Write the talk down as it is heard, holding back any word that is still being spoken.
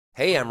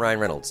Hey, I'm Ryan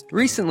Reynolds.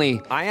 Recently,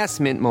 I asked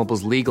Mint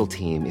Mobile's legal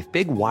team if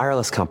big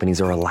wireless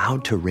companies are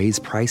allowed to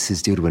raise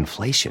prices due to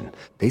inflation.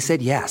 They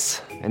said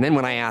yes. And then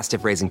when I asked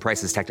if raising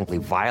prices technically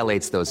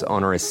violates those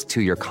onerous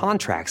two-year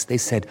contracts, they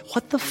said,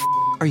 "What the f***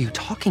 are you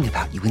talking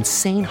about, you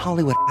insane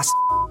Hollywood ass?"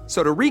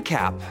 So to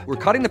recap,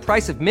 we're cutting the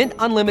price of Mint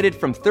Unlimited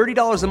from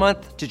 $30 a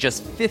month to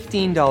just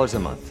 $15 a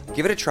month.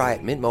 Give it a try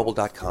at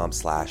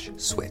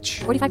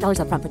mintmobile.com/switch. $45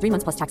 up front for 3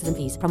 months plus taxes and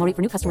fees. Promo rate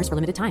for new customers for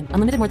limited time.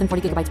 Unlimited more than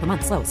 40 gigabytes per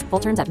month. Slows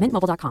full terms at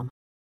mintmobile.com.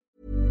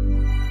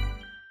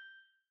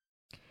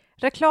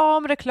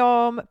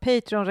 Reklam,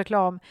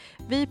 Patreon-reklam.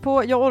 Vi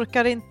på Jag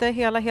orkar inte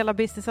hela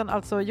businessen,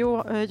 alltså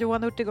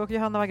Johan Hurtig och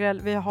Johanna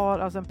Wagrell, vi har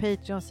alltså en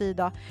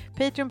Patreon-sida.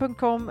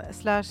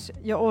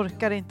 Patreon.com/jag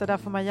orkar inte. Där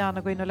får man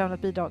gärna gå in och lämna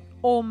ett bidrag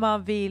om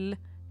man vill.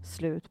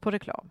 Slut på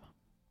reklam.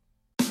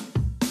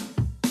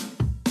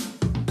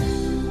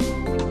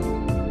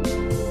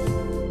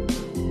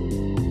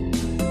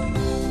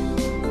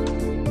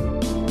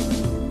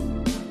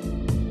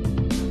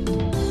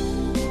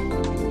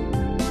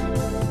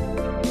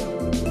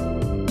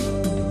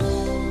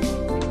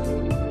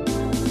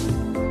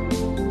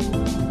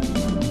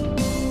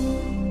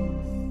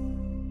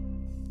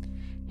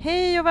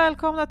 Hej och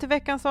välkomna till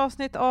veckans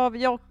avsnitt av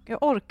Jag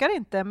orkar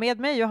inte med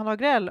mig Johanna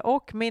Wagrell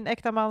och min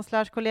äkta man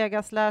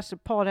 /kollega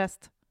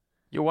 /parhäst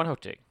Johan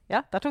Hurtig.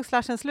 Ja, där tog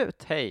slashen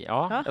slut. Hej,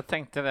 ja. Jag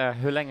tänkte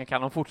hur länge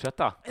kan de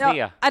fortsätta?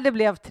 3? Ja, det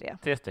blev 3.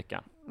 3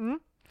 stycken.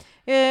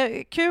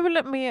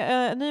 Kul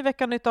med ny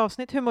vecka, nytt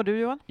avsnitt. Hur mår du,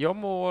 Johan? Jag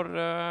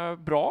mår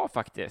bra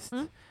faktiskt.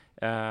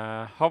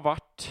 Har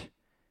varit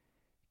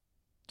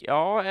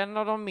en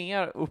av de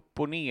mer upp-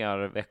 och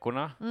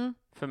ner-veckorna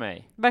för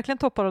mig. Verkligen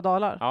toppar och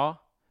dalar. Ja.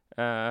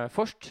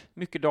 Först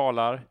mycket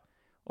dalar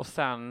och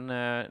sen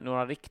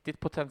några riktigt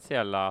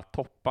potentiella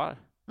toppar.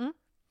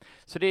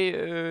 Så det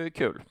är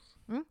kul.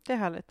 Det är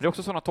härligt. Det är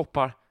också sådana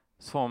toppar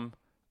som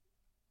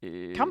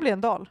kan bli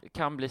en dal.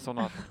 Kan bli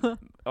sådana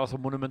alltså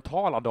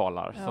monumentala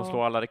dalar som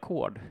slår alla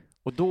rekord.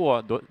 Och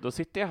då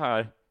sitter jag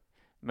här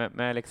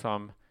med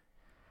liksom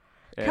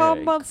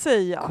kan man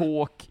säga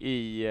kåk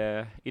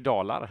i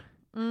dalar.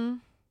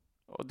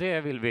 Och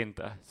det vill vi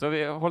inte. Så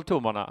vi håller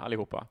tummarna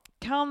allihopa.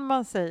 Kan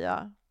man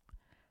säga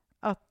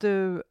att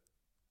du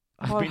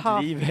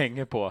har liv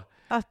hänger på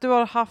att du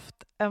har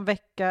haft en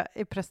vecka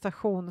i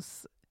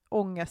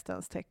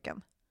prestationsångestens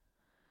tecken?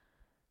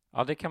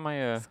 Ja, det kan man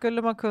ju.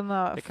 Skulle man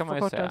kunna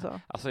förkorta så?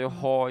 Alltså jag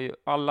har ju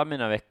alla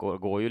mina veckor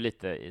går ju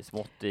lite i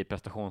smått i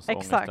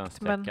prestationsångestens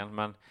tecken,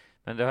 men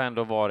det har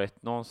ändå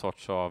varit någon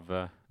sorts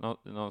av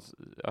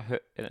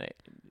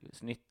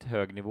snitt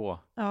hög nivå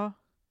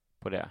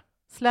på det.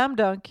 Slam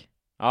dunk.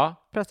 Ja.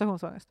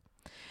 Prestationsångest.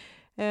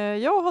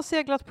 Jag har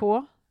seglat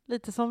på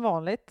lite som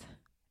vanligt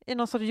i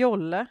någon sorts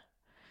jolle.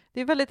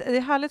 Det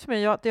är härligt för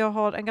mig att jag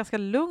har en ganska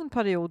lugn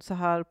period så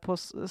här på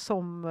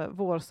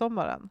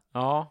vårsommaren.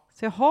 Ja.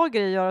 Så jag har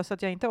grejer att göra så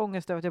att jag inte har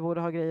ångest över att jag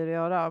borde ha grejer att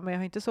göra. Men jag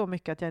har inte så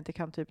mycket att jag inte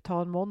kan typ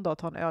ta en måndag och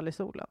ta en öl i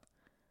solen.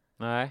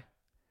 Nej.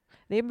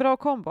 Det är en bra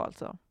kombo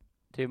alltså.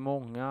 Det är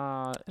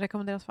många.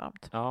 Rekommenderas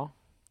varmt. Ja.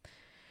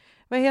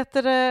 Vad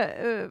heter det?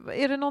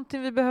 Är det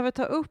någonting vi behöver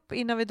ta upp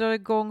innan vi drar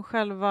igång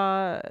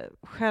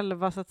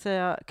själva så att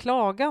säga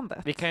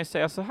klagandet? Vi kan ju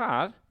säga så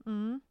här.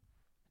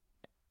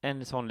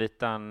 En sån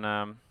liten,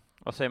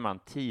 vad säger man,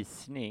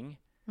 teasning.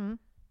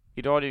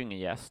 Idag är det ju ingen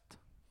gäst.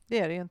 Det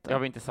är det ju inte. Det har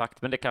vi inte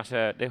sagt, men det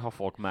har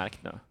folk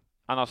märkt nu.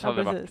 Annars hade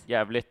det varit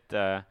jävligt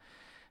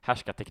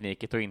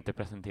härskartekniket att inte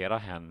presentera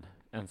hen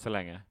än så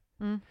länge.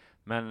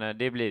 Men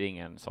det blir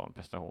ingen sån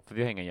presentation, för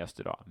vi har ingen gäst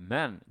idag.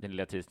 Men den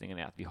lilla teasningen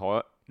är att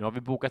nu har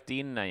vi bokat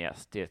in en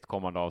gäst till ett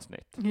kommande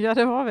avsnitt. Ja,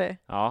 det har vi.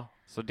 Ja,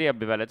 så det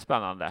blir väldigt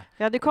spännande.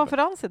 Ja, det är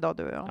konferens idag,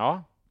 du och jag.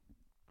 Ja.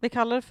 Vi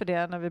kallar det för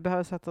det när vi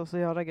behöver sätta oss och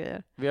göra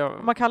grejer.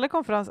 Om man kallar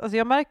konferens, alltså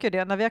jag märker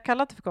det, när vi har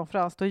kallat det för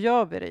konferens, då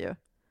gör vi det ju.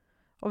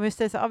 Om vi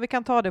säger så här, vi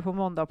kan ta det på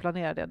måndag och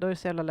planera det, då är det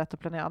så jävla lätt att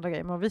planera andra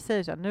grejer. Men om vi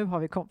säger så här, nu har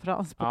vi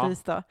konferens på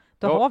tisdag,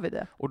 då har vi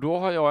det. Och då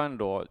har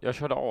jag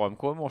körde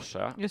AMK i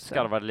morse,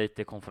 skarvade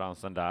lite i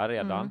konferensen där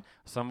redan.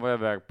 Sen var jag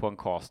iväg på en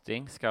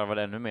casting,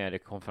 skarvade ännu mer i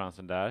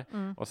konferensen där.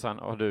 Och sen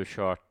har du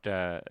kört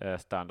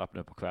stand-up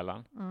nu på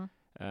kvällen.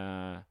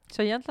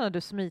 Så egentligen har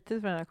du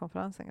smitit för den här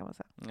konferensen, kan man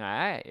säga?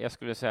 Nej, jag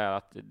skulle säga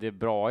att det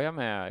bra är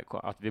med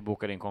att vi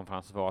bokade in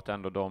konferensen var att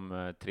ändå de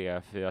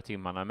 3-4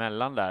 timmarna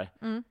emellan där,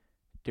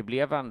 det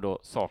blev ändå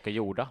saker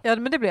gjorda. Ja,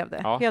 men det blev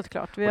det, helt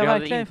klart. Vi har det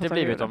hade inte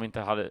blivit om det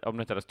inte hade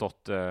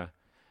stått om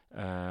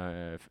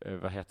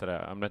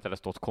det inte hade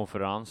stått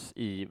konferens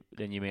i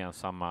den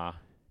gemensamma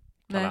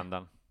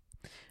kalendern.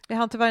 Vi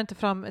hann tyvärr inte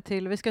fram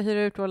till, vi ska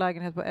hyra ut vår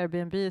lägenhet på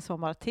Airbnb i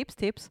sommar,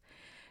 tips.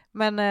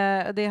 Men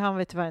det hann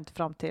vi tyvärr inte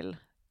fram till.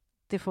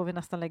 Det får vi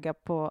nästan lägga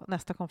på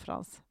nästa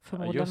konferens,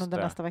 förmodligen under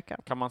nästa vecka.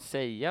 Kan man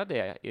säga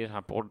det i den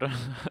här podden?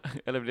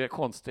 Eller blir det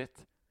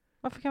konstigt?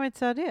 Varför kan vi inte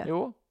säga det?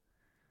 Jo,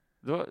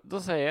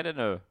 då säger jag det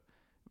nu.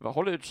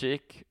 Håll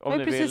utkik. Om jag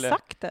har precis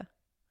sagt det.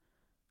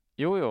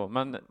 Jo,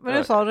 men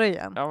nu sa du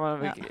igen. Ja, men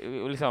vi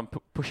liksom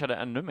pushar det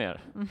ännu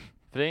mer.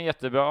 För det är en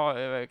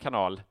jättebra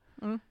kanal.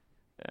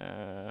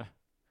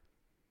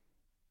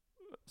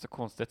 så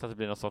konstigt att det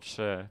blir någon sorts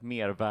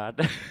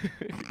mervärde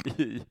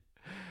i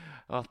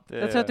att...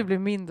 Jag tror att det blir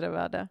mindre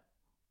värde.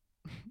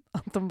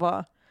 Att de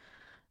bara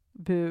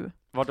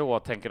Vad då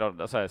tänker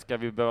du? Så här, ska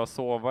vi behöva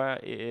sova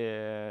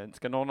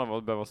ska någon av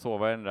oss behöva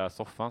sova i den där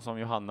soffan som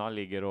Johanna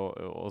ligger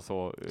och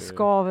så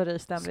skaver i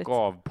ständigt.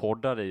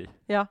 Skavpoddar i.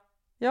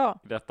 Ja.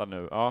 Detta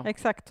nu. Ja.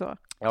 Exakt så.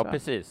 Ja,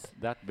 precis.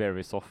 That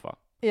very soffa.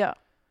 Ja.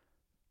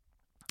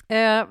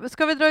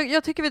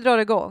 Jag tycker vi drar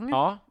igång.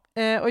 Ja.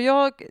 Och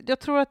jag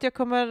tror att jag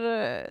kommer...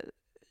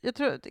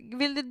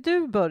 vill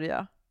du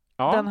börja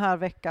den här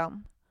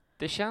veckan?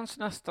 Det känns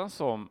nästan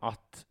som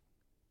att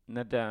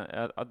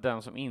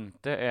den som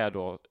inte är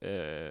då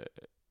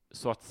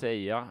så att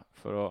säga,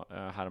 för att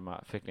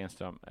härma Fredrik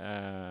Lindström,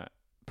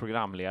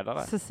 programledare,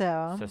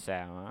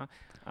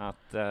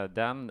 att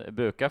den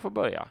brukar få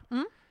börja.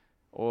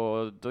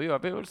 Och då gör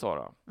vi väl så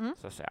då,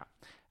 så att säga.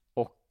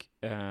 Och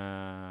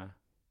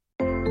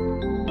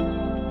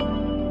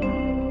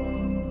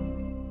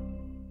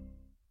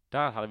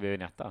där hade vi ju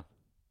Netta.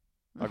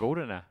 Vad god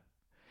den är.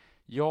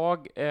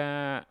 Jag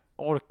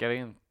orkar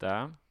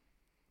inte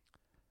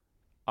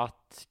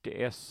att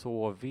det är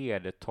så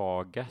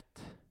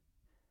vedertaget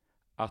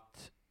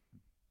att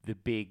The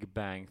Big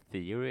Bang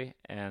Theory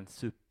är en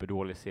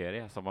superdålig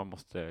serie som man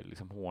måste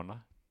liksom håna.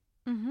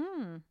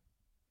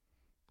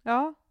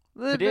 Ja.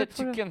 Det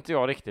tycker inte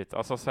jag riktigt.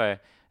 Alltså,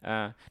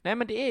 nej,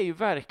 men det är ju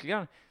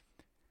verkligen...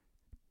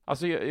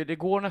 Alltså, det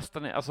går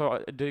nästan...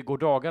 Alltså, det går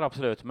dagar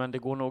absolut, men det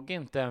går nog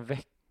inte en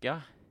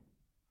vecka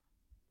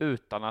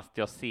utan att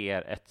jag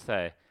ser ett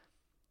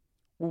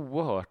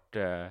oerhört...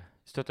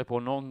 stöter på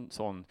någon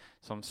sån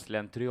som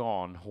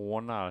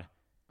slentrianhånar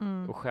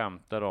och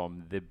skämtar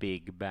om The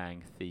Big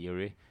Bang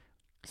Theory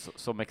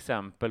som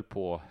exempel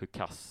på hur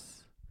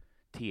kass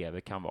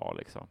tv kan vara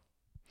liksom.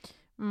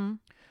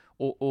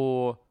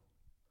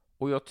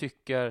 Och jag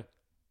tycker,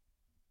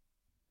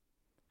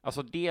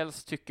 alltså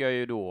dels tycker jag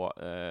ju då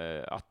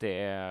att det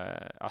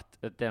är att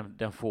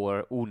den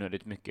får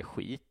onödigt mycket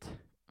skit.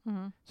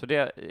 Så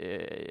det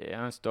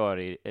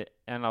är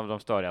en av de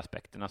större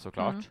aspekterna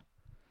såklart.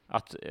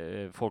 Att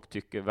folk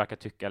verkar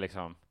tycka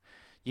liksom,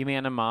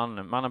 gemene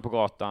mannen på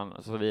gatan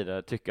och så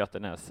vidare, tycker att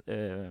den är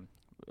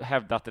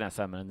hävdar att den är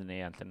sämre än den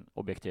egentligen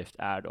objektivt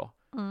är då.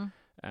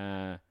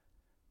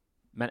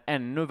 Men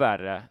ännu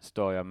värre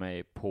stör jag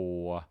mig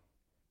på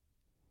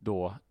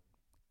då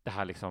det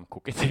här liksom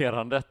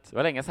koketterandet. Det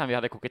var länge sedan vi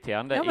hade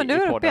koketterande i podden. Ja,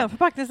 men nu är det igen,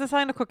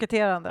 förpackningsdesign och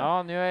koketterande.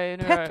 Ja, nu är jag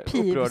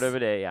upprörd över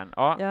det igen.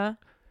 Ja.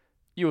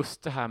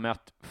 Just det här med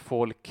att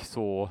folk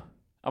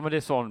men det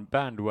är sån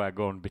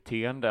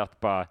bandwagon-beteende att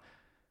bara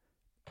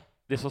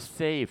det är så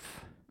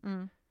safe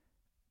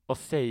att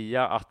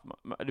säga att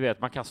du vet,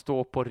 man kan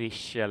stå på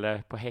Rish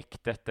eller på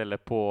häktet eller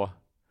på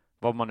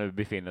var man nu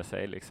befinner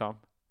sig liksom.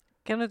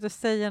 Kan du inte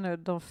säga nu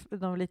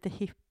de lite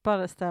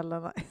hippare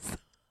ställena?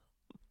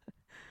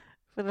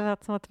 För det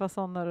lät som att det var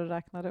sådana du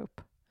räknade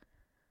upp.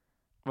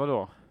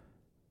 Vadå?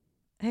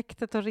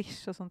 Häktet och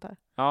Rish och sånt där.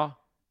 Ja.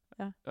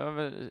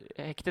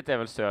 Häktet är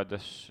väl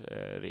Söders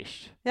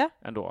Rish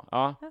ändå.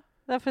 Ja.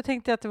 Därför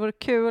tänkte jag att det vore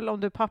kul om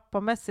du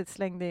pappamässigt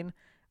slängde in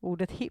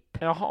ordet hipp.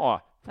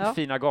 Jaha, på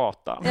Fina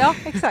gatan. Ja,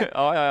 exakt.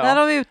 När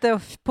de är ute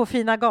på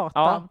Fina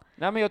gatan. Ja.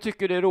 Nej, men jag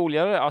tycker det är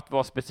roligare att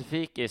vara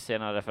specifik i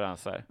sina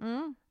referenser.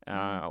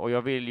 Och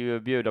jag vill ju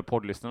bjuda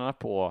poddlyssnarna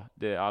på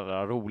det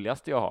allra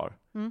roligaste jag har.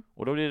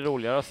 Och då blir det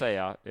roligare att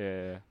säga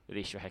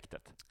Rish och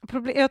häktet.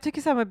 Jag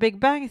tycker så här med Big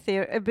Bang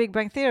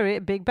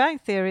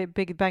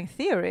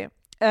Theory.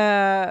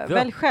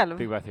 Välj själv.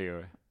 Big Bang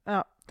Theory.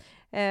 Ja.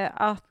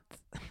 Att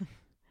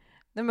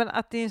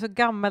det är en så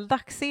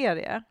gammeldags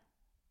serie.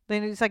 Det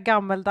är en så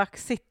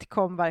gammeldags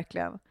sitcom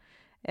verkligen.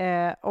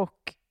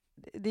 Och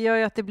det gör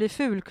ju att det blir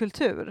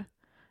fulkultur.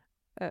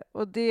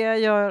 Och det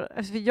gör...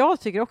 Alltså jag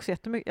tycker också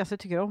jättemycket... Alltså jag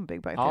tycker om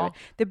Big Bang Theory.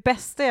 Det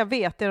bästa jag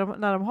vet är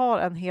när de har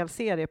en hel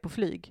serie på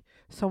flyg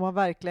som man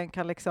verkligen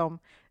kan liksom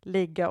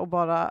ligga och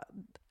bara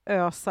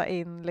ösa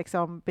in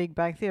liksom Big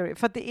Bang Theory.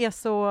 För att det är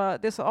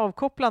så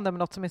avkopplande med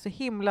något som är så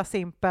himla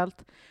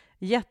simpelt,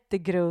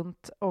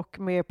 jättegrunt och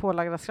med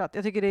pålagda skratt.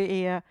 Jag tycker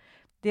det är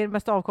det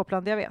mest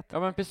avkopplande jag vet. Ja,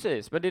 men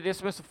precis. Men det är det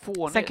som är så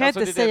fånigt. Sen kan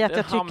jag inte säga att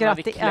jag tycker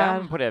att det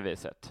är... på det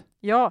viset.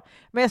 Ja,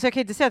 men alltså jag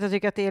kan inte säga att jag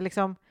tycker att det är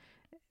liksom...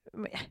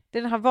 Det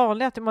är den här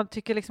vanliga att man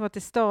tycker liksom att det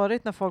är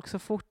störigt när folk så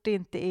fort det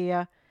inte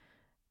är...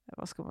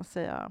 Vad ska man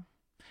säga?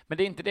 Men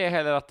det är inte det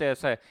heller att det är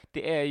så här...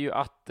 Det är ju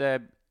att...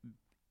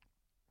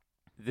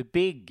 The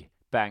Big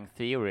Bang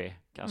Theory,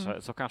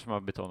 kanske, så kanske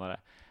man betonar det.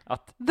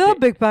 Att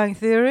Big Bang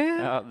Theory?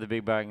 Ja, The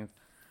Big Bang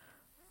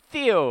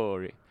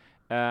Theory.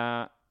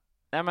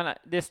 Nej, men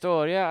det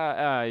störiga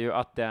är ju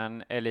att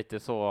den är lite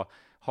så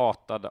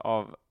hatad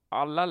av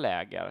alla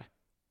läger.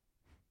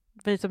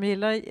 Vi som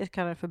gillar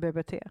kallar det för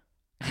BBT.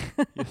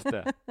 Just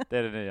det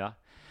är det nya.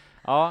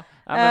 Ja,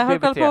 har du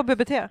kollat på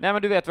BBT? Nej,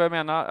 men du vet vad jag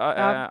menar.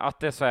 Att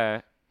det är så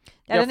här...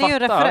 Ja, den är ju en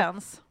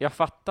referens. Jag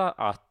fattar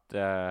att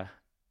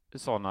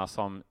sådana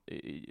som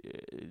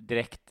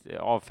direkt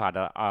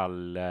avfärdar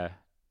all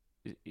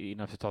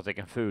inom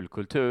citattecken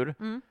fulkultur,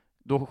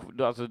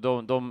 alltså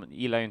de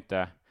gillar ju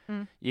inte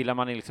Gillar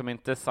man liksom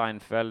inte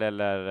Seinfeld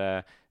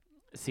eller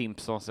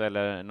Simpsons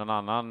eller någon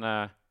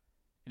annan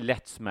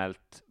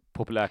lättsmält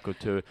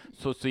populärkultur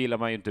så gillar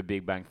man ju inte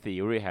Big Bang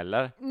Theory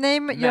heller. Nej,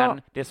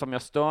 men det som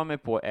jag stör mig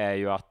på är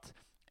ju att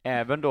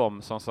även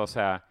de som så att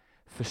säga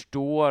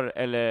förstår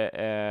eller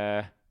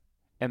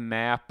är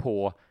med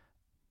på,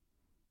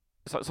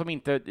 som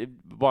inte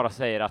bara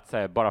säger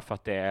att bara för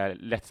att det är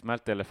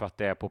lättsmält eller för att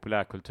det är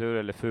populärkultur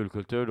eller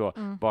fulkultur då,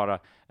 bara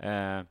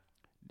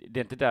det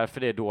är inte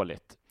därför det är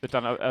dåligt,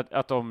 utan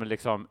att de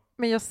liksom...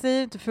 Men jag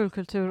säger inte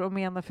fulkultur och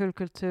menar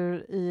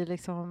fulkultur i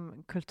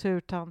liksom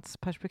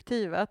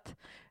kulturtantsperspektivet,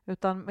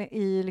 utan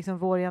i liksom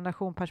vår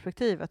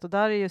generation-perspektivet. Och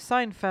där är ju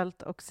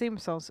Seinfeld och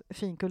Simpsons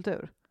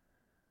finkultur.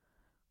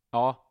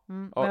 Ja.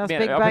 Medan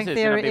Big Bang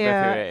Theory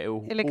är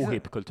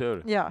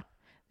ohippkultur. Ja,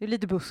 det är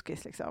lite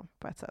buskis liksom,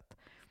 på ett sätt.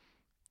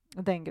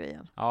 Den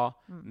grejen.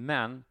 Ja,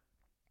 men...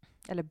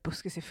 Eller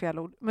buskis är fel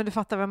ord. Men du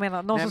fattar vad jag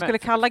menar. Någon som skulle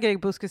kalla grejer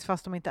buskis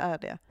fast de inte är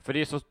det. För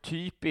det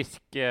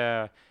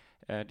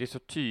är så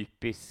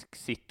typisk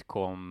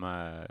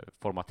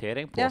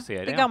sitcom-formatering på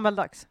serien. Det är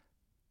gammaldags.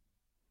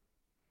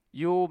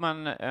 Jo,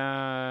 men...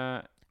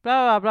 Bla,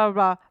 bla, bla,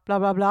 bla, bla,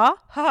 bla, bla.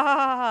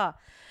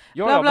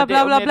 Ja, bla, bla,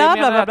 bla, bla,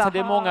 bla, bla.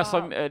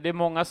 Det är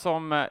många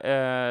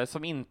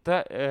som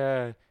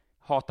inte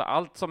hatar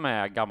allt som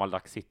är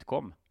gammaldags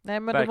sitcom. Nej,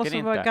 men det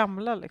måste vara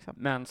gamla liksom.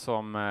 Men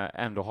som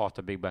ändå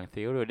hatar Big Bang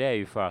Theory, det är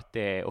ju för att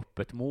det är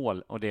öppet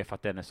mål och det är för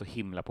att den är så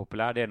himla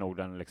populär. Det är nog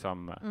den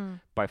liksom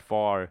by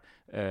far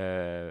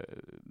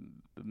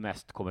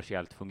mest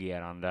kommersiellt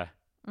fungerande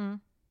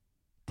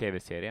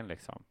tv-serien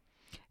liksom.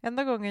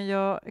 Enda gången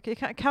jag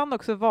kan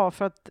också vara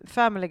för att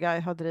Family Guy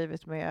har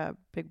drivit med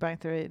Big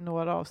Bang Theory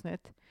några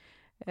avsnitt.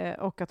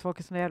 Och att folk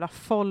är såna jävla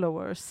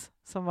followers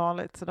som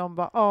vanligt. Så de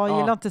bara,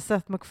 gillar inte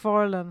Seth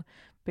MacFarlane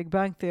Big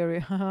Bang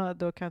Theory,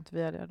 då kan inte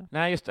vi göra det.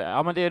 Nej, just det.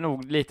 Ja, men det är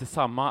nog lite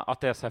samma,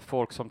 att det är så här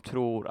folk som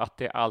tror att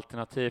det är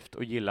alternativt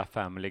och gillar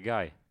Family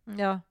Guy.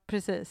 Ja,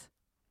 precis.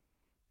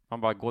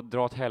 Man bara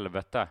dra åt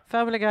helvete.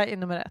 Family Guy är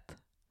nummer 1.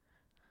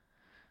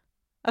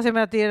 Alltså jag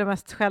menar att det är det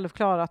mest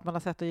självklara att man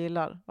har sett och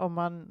gillar. Om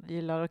man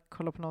gillar att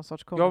kolla på någon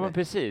sorts comedy. Ja, men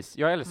precis.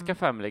 Jag älskar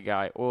Family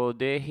Guy och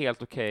det är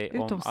helt okej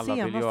om alla vill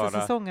göra... Utom senaste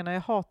säsongerna.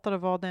 Jag hatade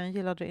vad den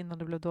gillade innan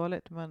det blev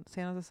dåligt. Men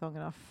senaste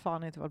säsongerna har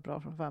fan inte varit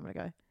bra från Family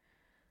Guy.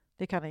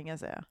 Det kan ingen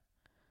säga.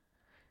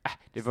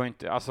 Det var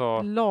inte,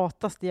 alltså...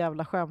 Lataste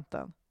jävla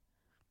skämten.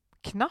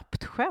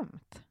 Knappt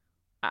skämt.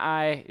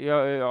 Nej,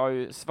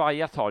 jag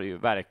svajat har det ju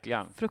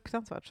verkligen.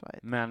 Fruktansvärt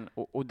svajat. Men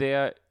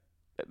det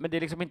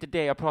är liksom inte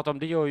det jag pratar om.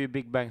 Det gör ju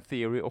Big Bang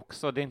Theory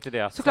också. Det är inte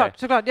det att...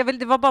 Såklart.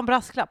 Det var bara en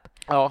brasklapp.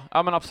 Ja,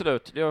 men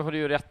absolut. Det har du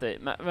ju rätt i.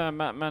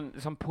 Men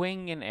liksom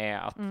poängen är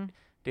att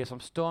det som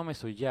stör mig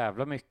så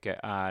jävla mycket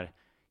är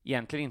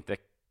egentligen inte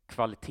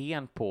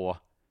kvaliteten på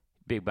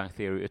Big Bang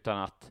Theory, utan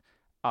att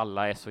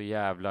alla är så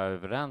jävla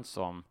överens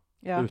om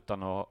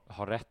utan att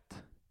ha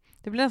rätt.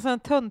 Det blir en sån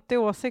töntig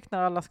åsikt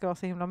när alla ska vara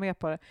så himla med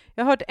på det.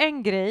 Jag har hört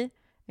en grej,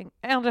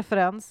 en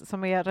referens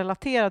som är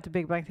relaterad till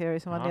Big Bang Theory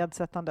som var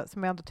nedsättande,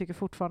 som jag ändå tycker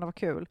fortfarande var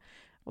kul.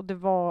 Och det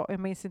var, jag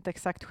minns inte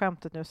exakt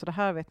skämtet nu, så det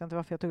här vet jag inte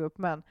varför jag tog upp,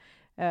 men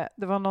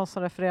det var någon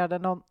som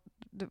refererade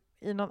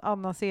i någon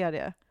annan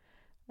serie.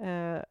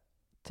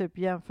 Typ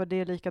jämför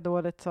det lika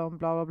dåligt som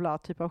bla bla bla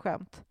typ av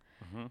skämt.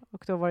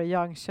 Och då var det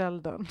Young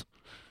Sheldon.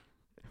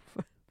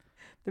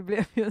 Det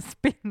blev ju en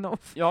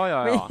spin-off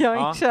med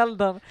Young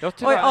Sheldon.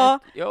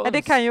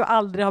 Det kan ju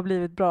aldrig ha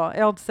blivit bra.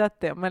 Jag har inte sett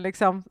det, men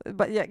liksom,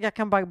 jag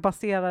kan bara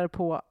basera det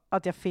på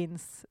att jag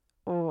finns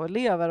och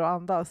lever och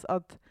andas.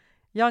 Att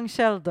Young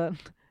Sheldon,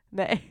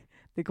 nej,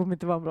 det kommer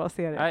inte vara en bra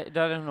serie. Nej,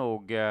 där är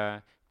nog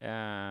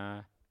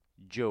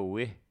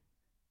Joey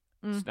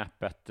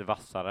snäppet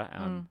vassare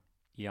än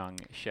Young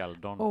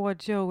Sheldon.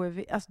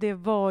 Joey, alltså det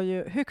var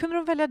ju... Hur kunde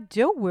de välja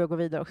Joey att gå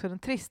vidare också? Den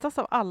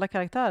tristaste av alla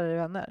karaktärer i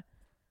Vänner.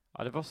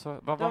 Ja, det var så...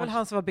 Det var väl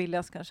han som var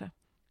billigast kanske?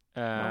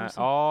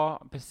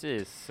 Ja,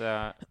 precis.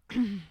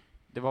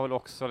 Det var väl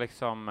också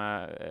liksom...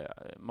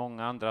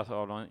 många andra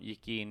av dem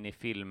gick in i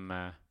film...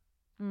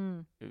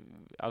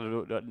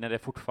 Alltså, när det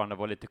fortfarande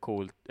var lite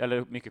coolt,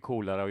 eller mycket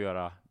coolare att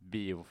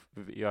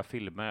göra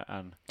filmer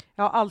än...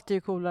 Ja, allt är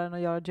ju coolare än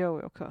att göra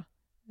Joey också.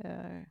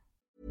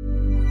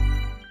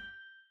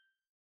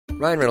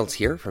 Ryan Reynolds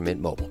here from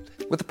Mint Mobile.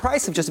 With the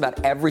price of just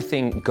about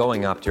everything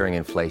going up during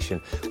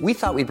inflation, we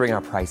thought we'd bring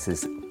our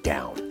prices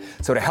down.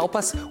 So to help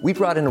us, we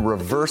brought in a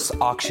reverse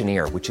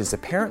auctioneer, which is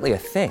apparently a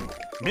thing.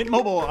 Mint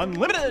Mobile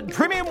Unlimited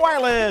Premium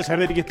Wireless. How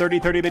to get 30,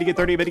 30, bit to get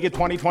 30, bit to get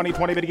 20, 20,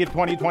 20, bit to get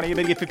 20, 20,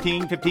 bit to get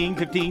 15, 15,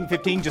 15,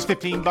 15, just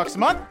 $15 a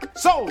month?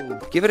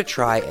 Sold! Give it a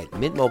try at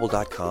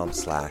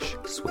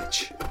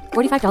mintmobile.com/switch.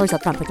 $45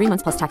 up front for 3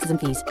 months plus taxes and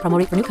fees. Promo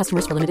rate for new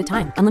customers for limited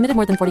time. Unlimited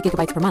more than 40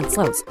 gigabytes per month.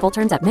 Slows full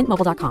terms at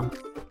mintmobile.com.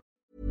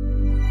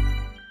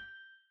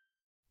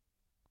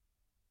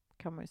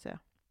 Kan man ju säga.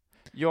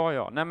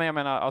 Ja. Nej, men jag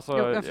menar,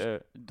 alltså,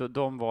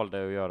 de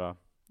valde att göra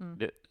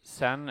det.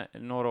 Sen,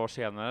 några år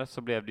senare,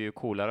 så blev det ju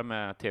coolare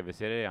med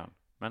tv-serier igen.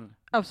 Men,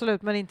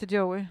 absolut, men inte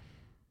Joey.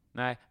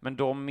 Nej, men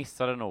de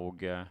missade nog.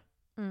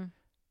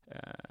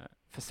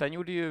 För sen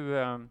gjorde ju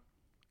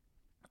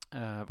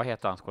Vad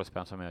heter han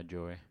skådespelaren som är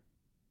Joey?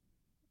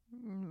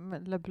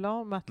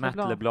 Matt Matt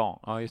LeBlanc,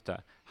 ja just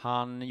det.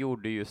 Han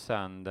gjorde ju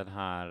sen den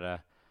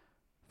här,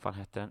 vad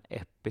hette den?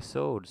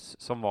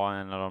 Episodes, som var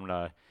en av de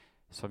där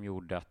som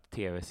gjorde att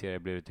tv-serier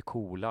blev lite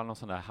coola, någon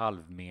sån där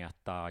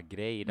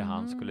halvmeta-grej där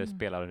han skulle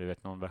spela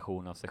någon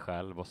version av sig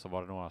själv och så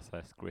var det några så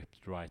här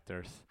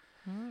scriptwriters.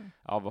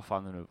 Ja, vad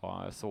fan det nu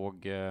var. Jag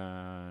såg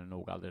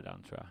nog aldrig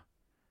den, tror jag.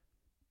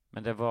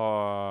 Men det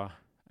var,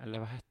 eller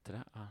vad hette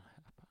det?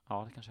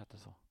 Ja, det kanske hette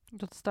så.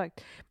 Det låter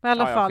starkt. Men i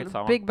alla fall,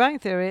 skitsamma. Big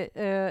Bang Theory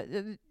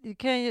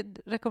kan jag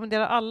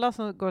rekommendera alla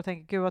som går och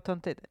tänker, gud vad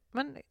töntigt.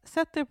 Men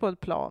sätt dig på ett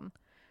plan.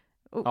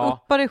 Och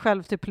uppa dig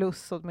själv till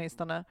plus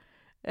åtminstone.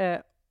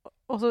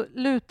 Och så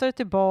lutar du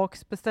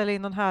tillbaks, beställer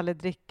in någon härlig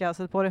dricka,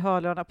 sätt på dig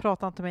hörlurarna,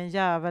 prata inte med en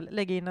jävel,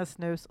 lägg in en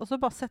snus och så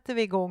bara sätter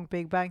vi igång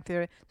Big Bang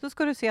Theory. Så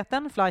ska du se att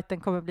den flighten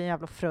kommer bli en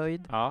jävla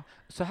fröjd. Ja,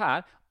 så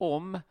här,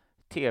 om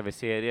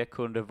tv-serier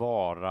kunde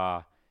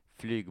vara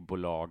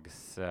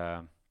flygbolags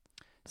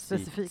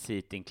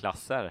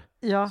seatingklasser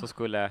så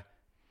skulle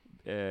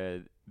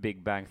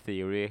Big Bang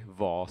Theory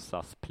vara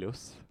SAS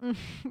plus.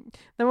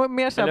 Det var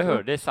mer eller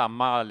hur? Det är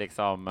samma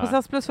liksom. På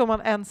SAS plus får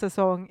man en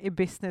säsong, i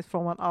business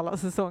får man alla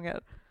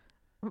säsonger.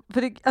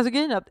 För det, alltså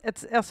grejen är att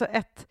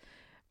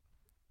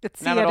ett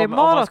seriemaraton. Om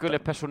man skulle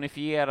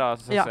personifiera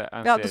så ja, en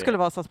ja, serie. det skulle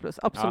vara SAS plus.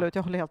 Absolut,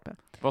 jag håller helt med.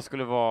 Vad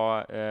skulle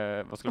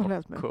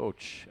vara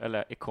coach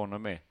eller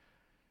economy?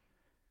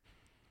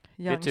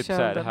 Det är typ så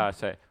här, det här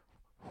så här,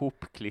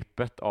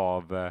 hopklippet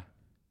av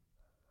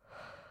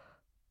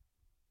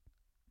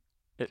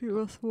Gud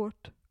vad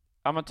svårt.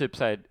 Ja, men typ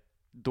så här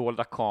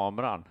dolda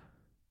kameran.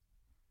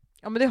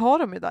 Ja, men det har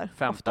de ju där.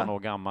 15 ofta. år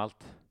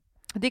gammalt.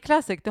 Det är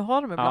classic, det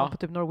har de ibland på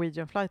typ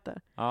Norwegian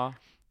flighter. Ja.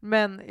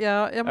 Men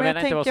jag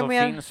menar inte vad som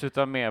mer, finns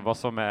utan mer vad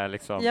som är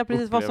liksom. Ja,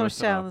 precis, vad som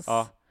känns.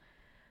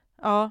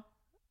 Ja,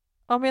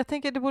 men jag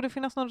tänker det borde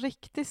finnas någon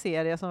riktig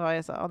serie som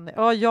var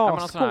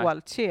så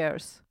skål,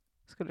 cheers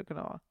skulle det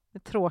kunna vara. Det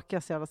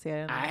tråkigaste jävla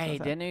serien. Nej,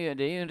 det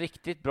är ju en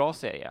riktigt bra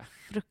serie.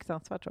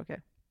 Fruktansvärt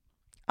tråkig.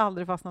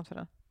 Aldrig fastnat för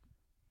den.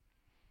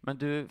 Men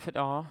du,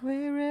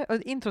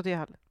 introt är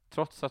härligt.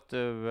 Trots att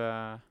du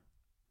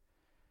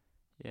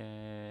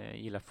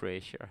gillar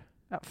Frasier.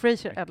 Ja,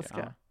 Frasier älskar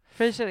jag.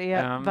 Frasier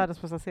är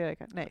världens bästa serie.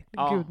 Nej,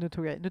 gud,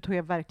 nu tog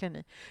jag verkligen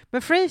i.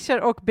 Men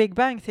Frasier och Big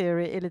Bang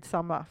Theory är lite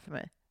samma för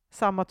mig.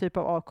 Samma typ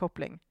av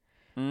avkoppling.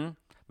 Men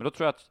då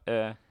tror jag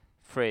att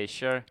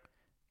Frasier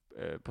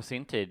på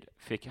sin tid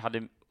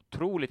hade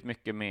otroligt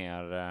mycket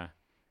mer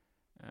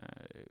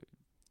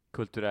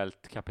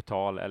kulturellt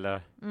kapital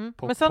eller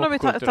men sen har vi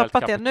tappat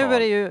kapital. Det. Nu är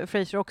det ju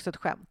Frasier också ett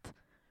skämt.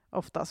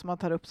 Ofta som man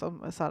tar upp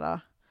som så här,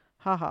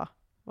 haha,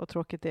 vad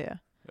tråkigt det är.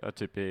 Ja,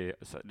 typ det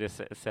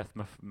är Seth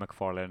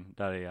MacFarlane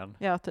där igen.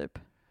 Ja, typ.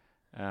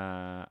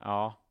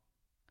 Ja.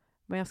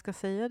 Men jag ska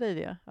säga dig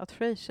det, att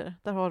Frasier,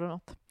 där har du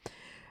något.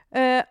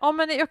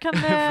 Men jag kan...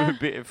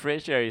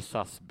 Frasier är i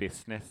SAS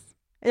business.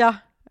 Ja,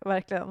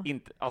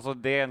 verkligen. Alltså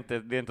det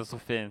är inte så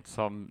fint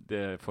som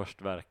det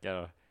först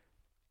verkar.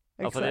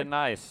 Exakt. Alltså det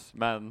är nice,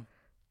 men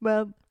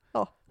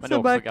ja, men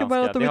så märker man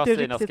att de inte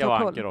riktigt har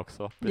skavanker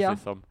också,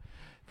 precis som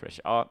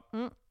Frasier. Ja.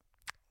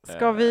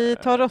 Ska vi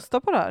ta och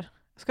rösta på det här?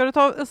 Ska du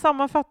ta och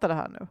sammanfatta det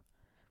här nu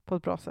på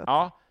ett bra sätt?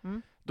 Ja,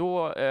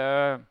 då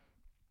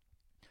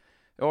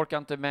jag orkar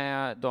inte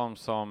med de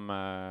som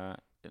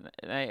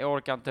jag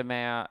orkar inte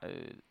med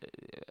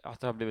att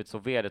det har blivit så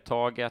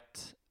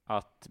vedertaget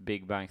att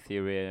Big Bang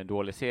Theory är en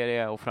dålig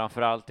serie och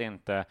framförallt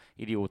inte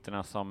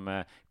idioterna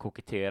som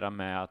koketterar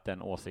med att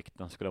den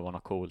åsikten skulle vara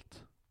något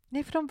coolt.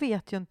 Nej, för de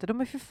vet ju inte. De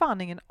har för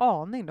fan ingen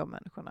aning, de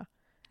människorna.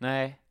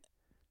 Nej.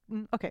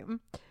 Okej.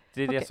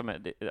 Det är det som är,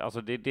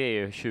 det är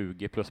ju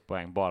 20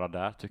 pluspoäng bara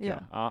där, tycker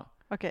jag. Ja.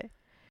 Okej.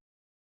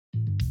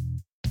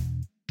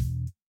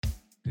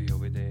 Hur gör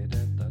vi det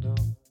detta då?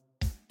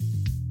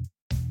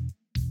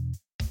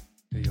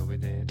 Hur gör vi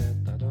det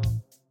detta då?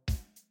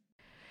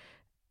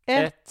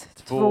 1,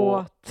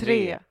 2,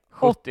 3,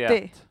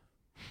 80.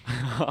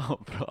 Ja,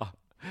 bra.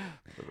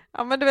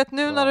 Ja, men du vet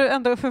nu när du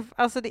ändå...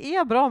 alltså det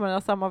är bra med den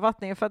här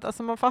sammanfattningen för att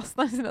alltså, man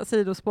fastnar i sina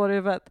sidospår i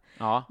huvudet.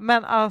 Ja.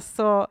 Men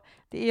alltså,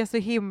 det är så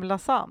himla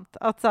sant.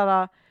 Att så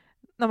här,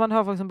 när man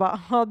hör folk som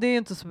bara, det är ju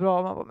inte så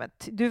bra. Man bara, men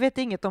du vet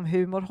inget om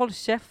humor. Håll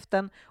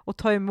käften och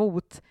ta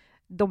emot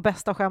de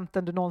bästa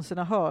skämten du någonsin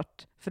har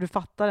hört. För du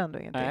fattar ändå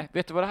ingenting. Nej,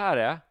 vet du vad det här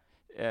är?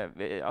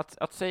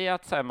 Att säga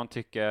att så här, man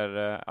tycker...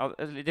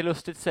 det är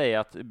lustigt att säga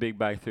att Big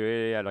Bang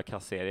Theory är en jävla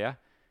kasserie.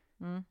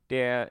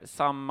 Det är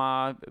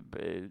samma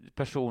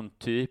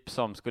persontyp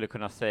som skulle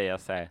kunna säga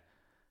sig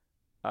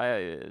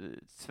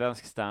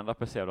svensk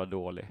stand-up är så jävla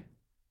dålig.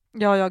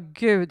 Ja,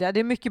 gud. Det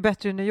är mycket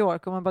bättre i New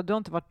York. Om man bara, du har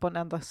inte varit på en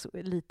enda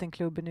liten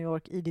klubb i New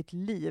York i ditt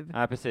liv.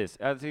 Nej, precis.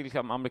 Jag tycker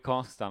liksom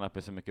amerikansk stand-up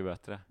är så mycket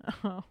bättre.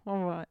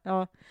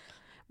 Ja.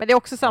 Men det är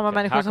också samma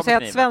människor som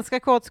säger att svenska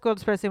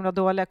skådespelare är så himla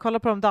dåliga. Kolla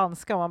på de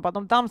danska. Och man bara,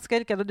 de danska är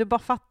lika. Du bara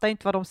fattar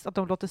inte att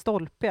de låter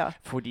stolpiga.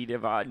 Fordi det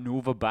var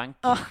Nova Bank.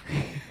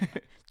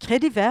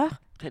 Crediver.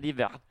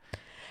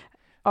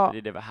 Ja.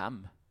 Fordi det var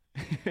ham.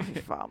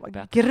 Fan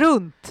vad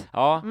grunt.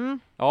 Ja.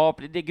 Ja,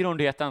 det är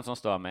grundheten som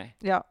stör mig.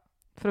 Ja.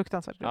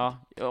 Fruktansvärt dumt.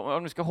 Ja,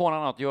 om du ska håna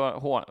något,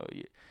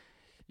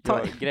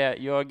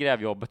 gör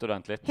grävjobbet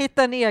ordentligt.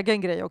 Hitta en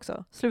egen grej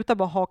också. Sluta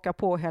bara haka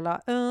på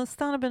hela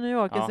stand-up i New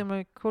York är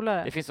så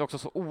coolare. Det finns också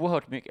så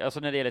oerhört mycket, alltså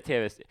när det gäller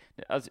tv,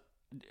 alltså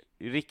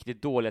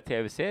riktigt dåliga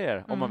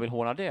tv-serier, om man vill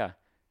håna det,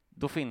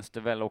 då finns det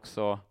väl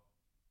också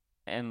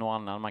en och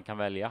annan man kan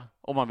välja.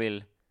 Om man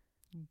vill,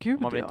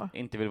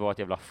 inte vill vara ett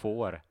jävla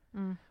får.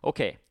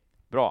 Okej,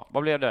 bra.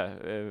 Vad blev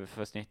det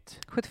för snitt?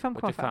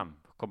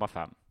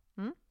 75,5.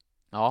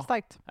 Ja,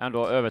 starkt.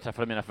 Ändå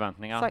överträffade mina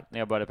förväntningar när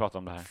jag började prata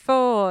om det här.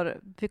 För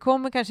vi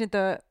kommer kanske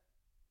inte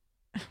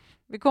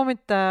vi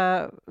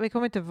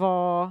kommer inte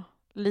vara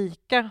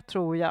lika,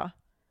 tror jag,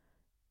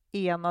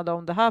 enade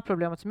om det här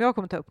problemet som jag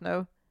kommer ta upp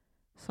nu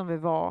som vi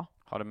var.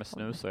 Har det med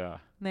snus att göra?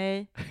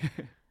 Nej.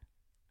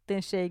 Det är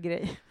en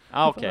tjejgrej.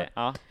 Okej.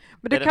 Ja.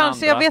 Men det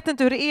kanske, jag vet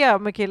inte hur det är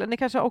med killar. Ni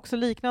kanske har också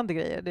liknande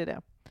grejer, det är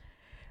det.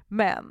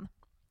 Men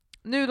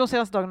nu de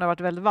senaste dagarna har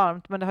det varit väldigt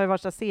varmt, men det har ju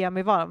varit så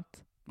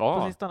semi-varmt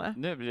på sistone.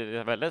 Nu blir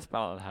det väldigt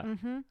spännande här.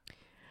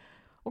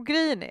 Och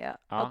grejen är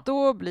att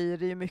då blir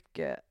det ju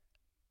mycket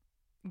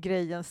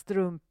grejen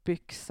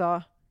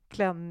strumpbyxa,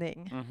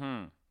 klänning,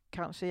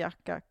 kanske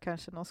jacka,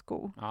 kanske någon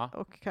sko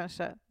och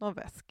kanske någon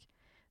väsk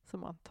som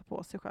man tar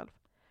på sig själv.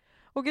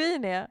 Och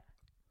grejen är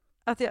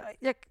att det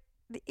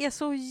är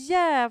så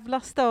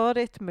jävla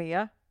störigt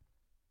med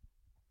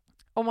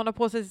om man har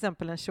på sig till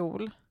exempel en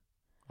kjol.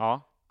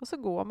 Ja. Och så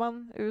går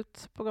man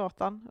ut på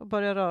gatan och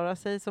börjar röra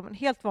sig som en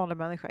helt vanlig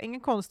människa.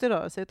 Ingen konstig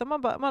rörelse, utan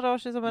man rör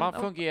sig som man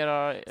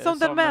fungerar som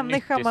den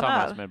människa man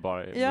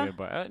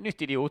är.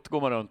 Nyttig idiot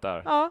går man runt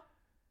där. Ja.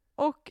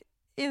 Och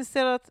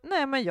inser att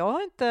nej, men jag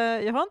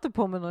har inte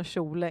på mig någon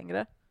kjol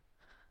längre.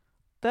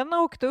 Den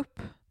har åkt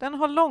upp. Den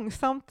har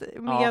långsamt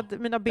med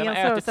mina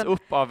bensrörelser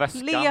upp av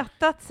väskan.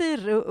 Letat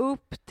sig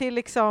upp till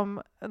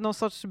liksom någon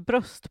sorts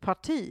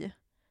bröstparti.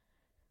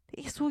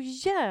 Det är så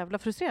jävla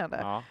frustrerande.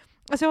 Ja.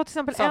 Alltså jag har till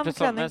exempel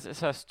samtidigt en klänning.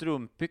 Så här,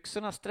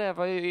 strumpbyxorna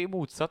strävar ju i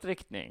motsatt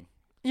riktning.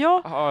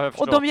 Ja,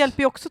 och de hjälper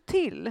ju också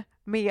till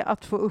med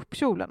att få upp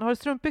kjolen. Har du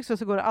strumpbyxor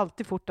så går det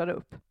alltid fortare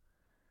upp.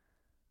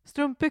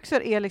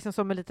 Strumpbyxor är liksom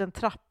som en liten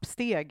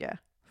trappstege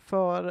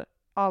för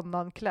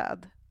annan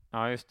kläd.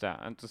 Ja, just det.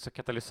 En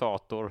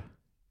katalysator.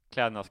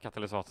 Klädernas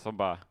katalysator som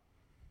bara...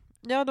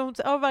 Ja,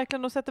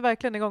 verkligen. De sätter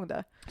verkligen igång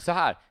det. Så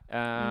här.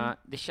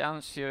 Det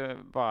känns ju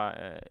bara...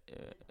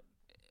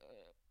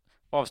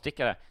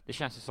 avstickare. Det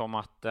känns ju som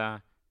att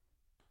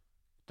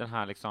den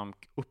här liksom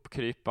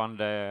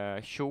uppkrypande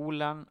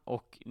kjolen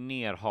och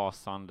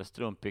nerhasande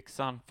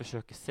strumpbyxan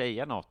försöker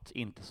säga något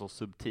inte så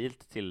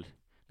subtilt till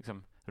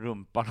liksom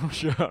rumpan och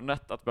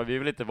könet att vi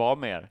vill inte vara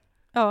mer.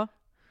 Ja.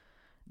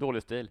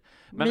 Dålig stil.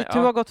 Men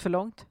MeToo har gått för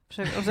långt,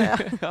 försöker jag säga.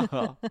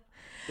 Ja,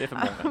 det är för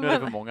många. Nu är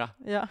det för många.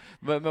 Ja.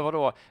 Men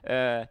vadå?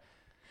 Men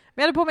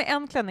jag hade på mig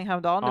en klänning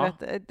häromdagen.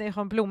 Du vet, jag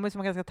har en blommig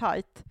som är ganska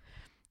tajt.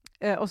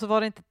 Och så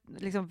var det inte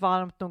liksom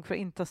varmt nog för att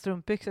inte ha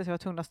strumpbyxor, så jag var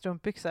tvungna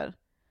strumpbyxor.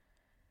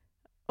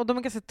 Och de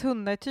är ganska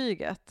tunna i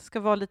tyget. Ska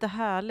vara lite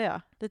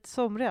härliga, lite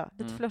somriga,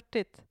 lite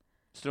flörtigt.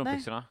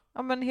 Strumpbyxorna? Nej.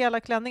 Ja, men hela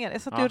klänningen.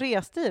 Jag satt ju och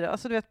reste i det.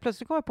 Alltså du vet,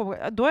 plötsligt kom jag på,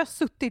 då har jag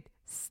suttit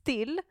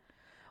still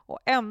och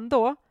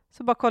ändå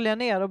så bara kollar jag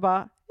ner och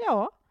bara,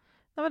 nej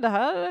men det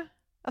här,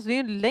 alltså det är ju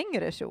en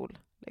längre kjol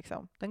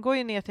liksom. Den går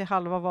ju ner till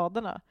halva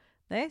vaderna.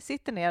 Nej,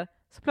 sitter ner,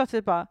 så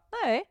plötsligt bara,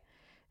 nej,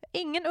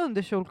 ingen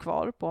underkjol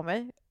kvar på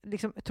mig.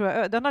 Liksom, tror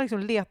jag, den har liksom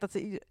letat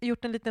sig,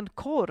 gjort en liten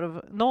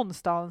korv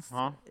någonstans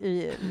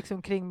i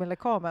liksom kring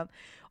melekamen.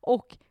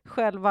 Och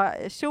själva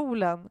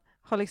kjolen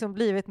har liksom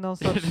blivit någon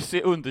sorts... Du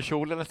ser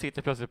underkjolen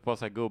sitter plötsligt på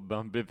så här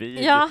gubben bredvid.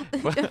 Ja,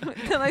 den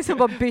har liksom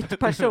bara bytt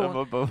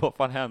person. Vad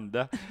fan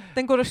hände?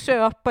 Den går att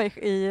köpa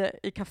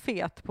i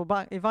kaféet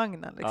i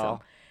vagnen liksom.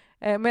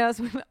 Ja. Medan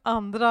min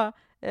andra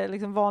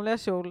liksom vanliga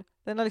kjol,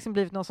 den har liksom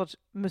blivit någon sorts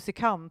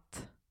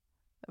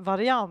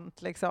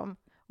musikantvariant liksom.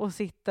 Och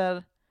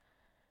sitter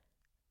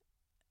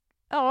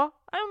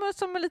men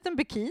som en liten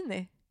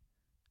bikini.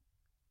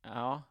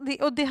 Ja.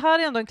 Och det här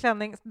är ändå en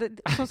klänning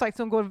som sagt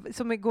som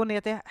går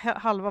ner till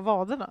halva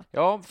vaderna.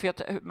 Ja,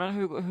 men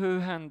hur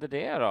hände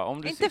det då?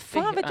 Om du inte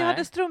fan vet jag,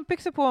 hade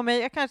strumpbyxor på mig.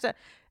 Jag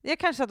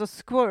kanske satt och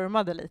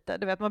squirmade lite.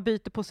 Du vet, man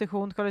byter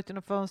position, kollar ut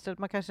genom fönstret,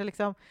 man kanske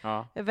liksom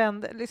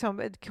vänder,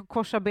 liksom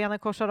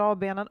korsar av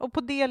benen. Och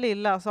på det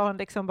lilla så har den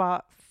liksom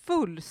bara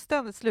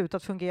fullständigt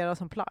slutat fungera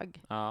som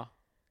plagg. Ja.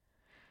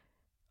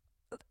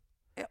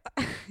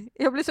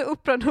 Jag blir så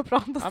upprörd att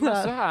prata så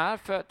här. Så här,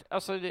 för att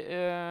alltså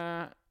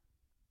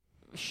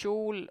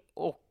kjol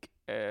och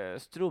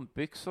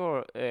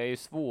strumpbyxor är ju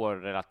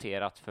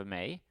svårrelaterat för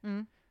mig.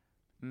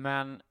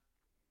 Men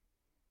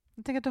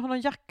jag tänker att du har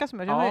någon jacka som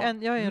jag har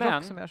en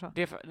rock som jag så.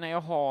 När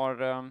jag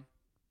har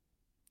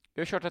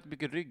kört ett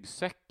mycket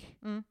ryggsäck.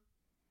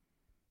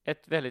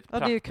 Ett väldigt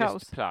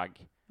praktiskt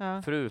plagg.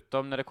 Ja.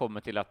 Förutom när det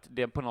kommer till att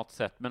det på något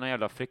sätt med en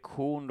jävla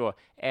friktion då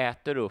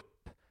äter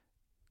upp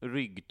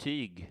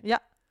ryggtyg. Ja.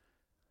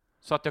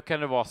 Så att jag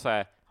kan vara så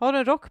här. Har du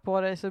en rock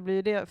på dig så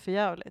blir det för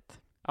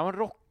jävligt. Ja, men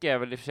rock är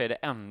väl i och för sig det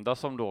enda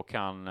som då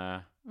kan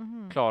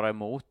klara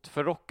emot.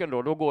 För rocken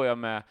då går jag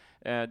med,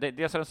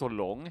 dels är den så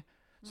lång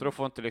Så då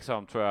får inte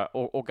liksom, tror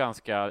jag, och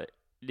ganska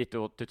lite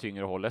åt det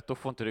tyngre hållet, då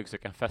får inte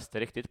ryggsäcken fäste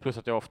riktigt. Plus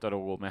att jag ofta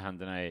då går med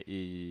händerna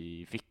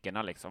i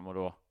fickorna liksom, och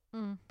då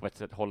på ett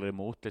sätt håller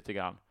emot lite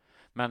grann.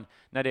 Men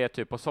när det är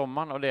typ på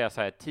sommaren och det är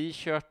så här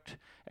t-shirt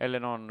eller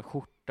någon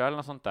skjorta eller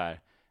något sånt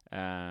där,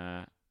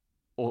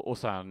 och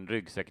sen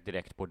ryggsäck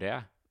direkt på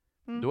det,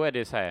 då är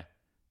det så här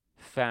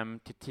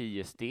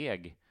 5-10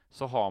 steg,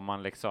 så har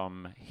man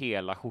liksom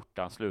hela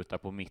skjortan slutar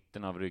på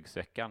mitten av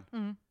ryggsäcken.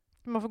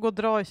 Man får gå och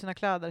dra i sina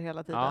kläder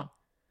hela tiden. Ja.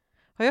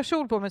 Har jag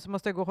kjol på mig så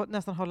måste jag gå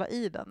nästan hålla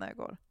i den när jag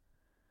går.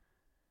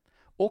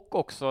 Och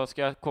också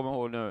ska jag komma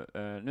ihåg nu,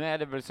 nu är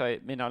det väl så här,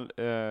 mina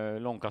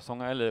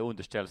långkalsonger eller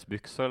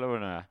underställsbyxor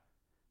eller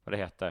vad det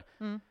heter,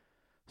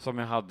 som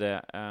jag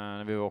hade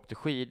när vi åkte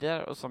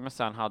skidor, och som jag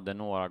sen hade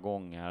några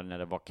gånger när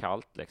det var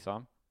kallt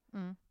liksom.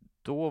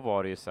 Då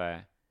var det ju så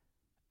här,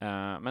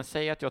 men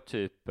säg att jag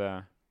typ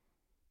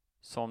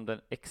som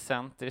den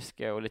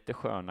excentriska och lite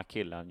sköna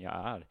killen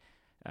jag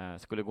är,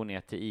 skulle gå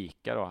ner till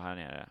Ica då här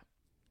nere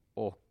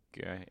och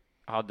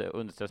hade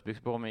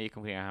underställsbyxor på mig, gick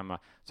omkring hemma,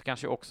 så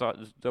kanske jag också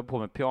drar på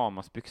mig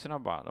pyjamasbyxorna,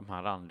 bara de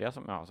här randiga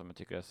som jag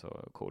tycker är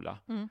så coola,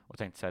 och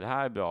tänkte så här, det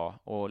här är bra,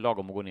 och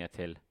lagom att gå ner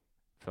till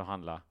för att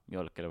handla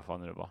mjölk eller vad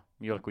fan det var,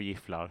 mjölk och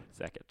gifflar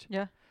säkert.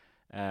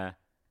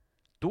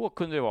 Då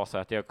kunde det vara så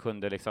att jag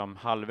kunde liksom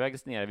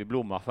halvvägs ner vid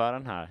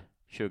blomaffären här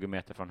 20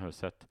 meter från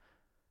huset,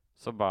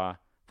 så bara,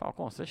 fan vad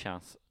konstigt det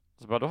känns,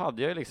 så bara, då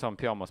hade jag liksom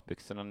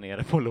pyjamasbyxorna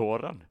nere på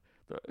låren.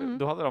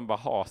 Då hade de bara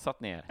hasat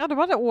ner. Ja, de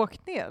hade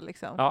åkt ner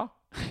liksom. Ja.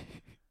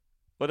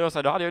 Och det var så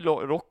här, då hade jag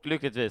rock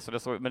lyckligtvis, och det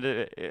så, men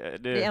det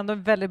är ändå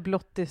en väldigt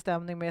blottig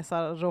stämning med så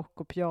här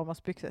rock och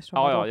pyjamasbyxor som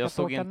ja, jag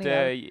såg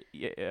inte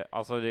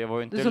alltså det var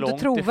ju inte långt ifrån. Du såg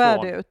inte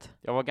trovärdig ut.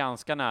 Jag var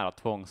ganska nära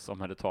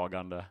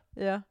tvångsomhändertagande.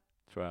 Ja.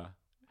 Tror jag.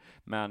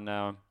 Men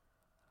ja,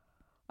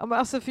 men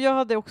alltså, för jag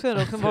hade också en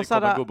rock som var så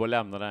här, gubbe och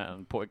lämnade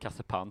en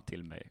kasse pant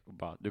till mig och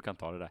bara, du kan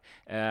ta det där.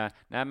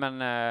 Nej men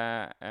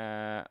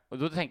och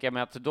då tänker jag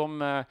mig att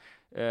de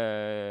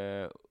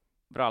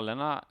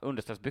brallorna,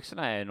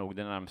 underställsbyxorna är nog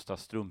den närmsta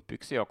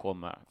strumpbyxor jag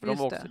kommer.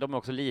 För de är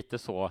också lite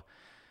så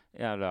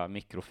jävla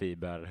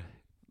mikrofiber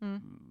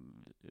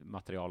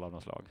material av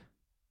något slag.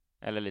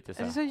 Eller lite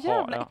så, så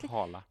jävla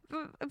hala.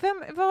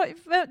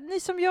 Ni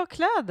som gör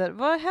kläder,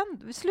 vad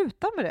händer?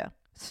 Sluta med det.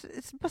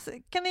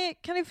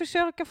 Kan ni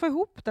försöka få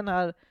ihop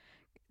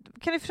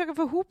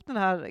den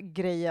här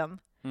grejen?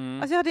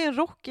 Alltså jag hade en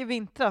rock i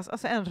vintras,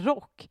 alltså en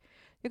rock.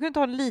 Jag kunde inte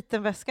ha en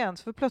liten väska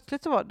ens, för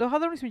plötsligt då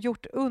hade de liksom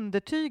gjort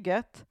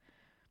undertyget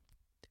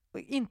och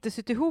inte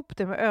sytt ihop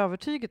det med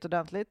övertyget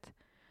ordentligt.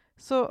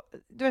 Så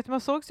du vet,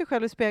 man såg sig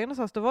själv i spegeln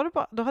och så,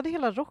 då hade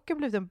hela rocken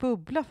blivit en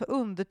bubbla, för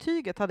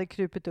undertyget hade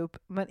krupit upp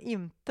men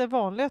inte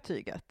vanliga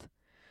tyget.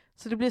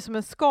 Så det blir som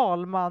en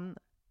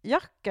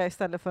Skalman-jacka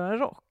istället för en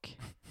rock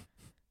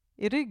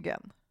i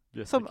ryggen.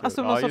 Som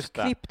någon sorts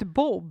klippt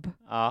bob.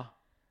 Ja.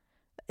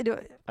 Det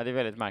är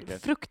väldigt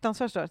märkligt.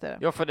 Fruktansvärt stört är det.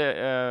 Ja, för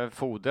det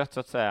fodret så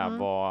att säga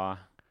var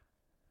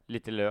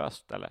lite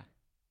löst, eller?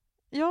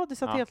 Ja, det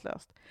satt helt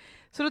löst.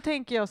 Så då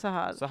tänker jag så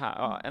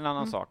här, en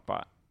annan sak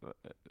bara.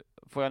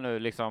 Får jag nu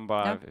liksom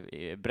bara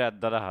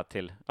bredda det här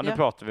till... Ja, nu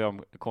pratar vi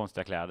om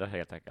konstiga kläder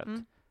helt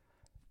enkelt.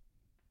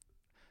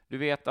 Du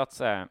vet att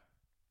säga...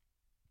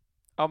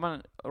 Ja,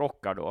 men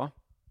rockar då.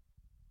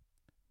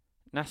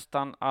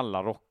 Nästan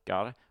alla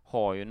rockar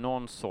har ju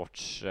någon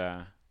sorts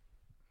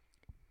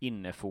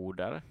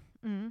innefoder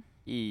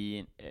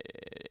i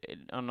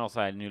någon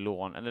sån här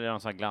nylon eller någon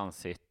sån här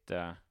glansigt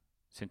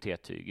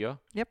syntettyg. Ja.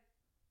 Yep.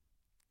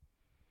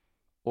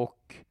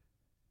 Och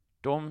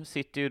de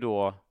sitter ju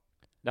då,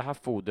 det här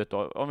fodret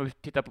då, om vi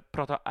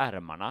pratar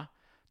ärmarna,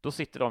 då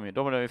sitter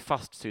de är ju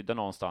fastsydda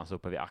någonstans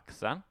uppe vid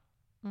axeln.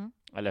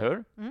 Eller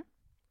hur?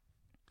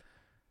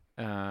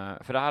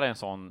 För det här är en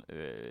sån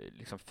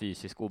liksom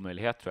fysisk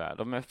omöjlighet, tror jag.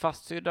 De är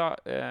fastsydda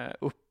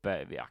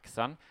uppe vid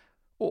axeln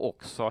och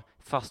också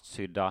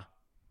fastsydda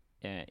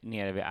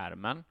nere vid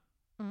ärmen.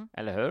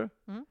 Eller hur?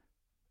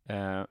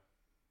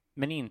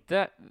 Men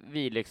inte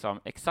vid liksom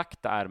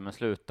exakta ärmen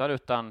slutar,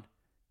 utan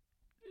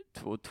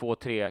 2,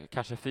 3,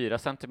 kanske 4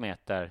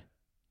 centimeter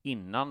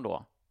innan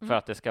då. För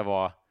att det ska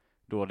vara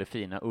då det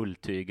fina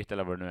ulltyget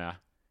eller vad det nu är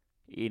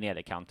i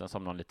nederkanten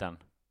som någon liten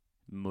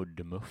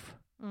muddmuff.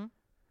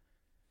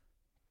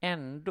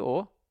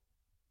 Ändå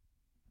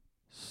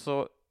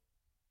så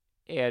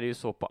är det ju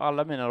så på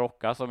alla mina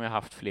rockar som jag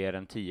haft fler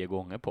än 10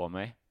 gånger på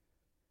mig,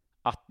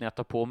 att när jag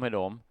tar på mig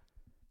dem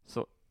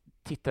så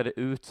tittar det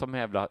ut som en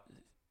jävla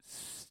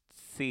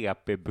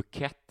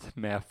CP-bukett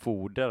med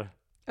foder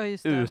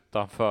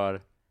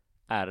utanför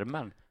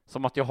ärmen.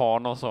 Som att jag har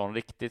någon sån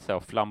riktigt så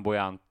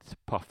flamboyant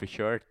puffy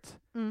shirt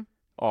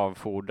av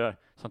foder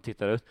som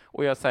tittar ut.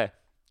 Och jag säger,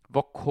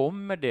 vad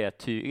kommer det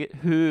tyget?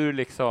 Hur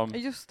liksom...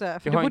 Just det,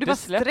 för det borde vara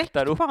sträckt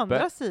på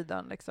andra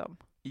sidan liksom.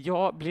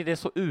 Ja, blir det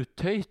så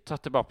uthöjt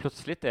att det bara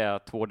plötsligt är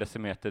 2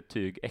 decimeter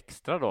tyg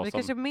extra då? Det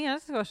kanske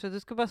menas så, det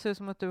ska bara se ut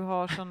som att du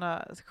har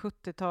såna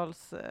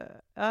 70-tals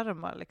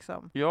ärmar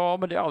liksom. Ja,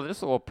 men det är aldrig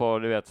så på,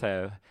 du vet, så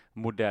här,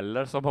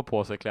 modeller som har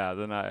på sig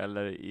kläderna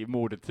eller i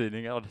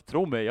modetidningar.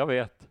 Tro mig, jag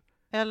vet.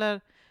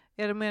 Eller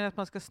Är det mer att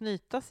man ska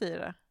snytas i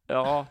det?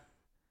 Ja,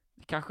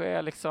 det kanske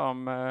är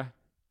liksom...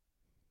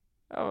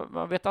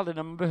 man vet aldrig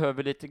när man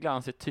behöver lite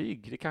glansigt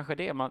tyg. Det kanske är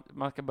det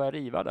man ska börja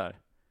riva där.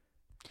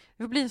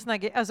 Det blir en sån här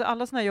grej, alltså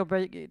alla såna här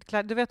jobbiga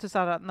kläder, du vet ju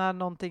såhär, när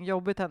någonting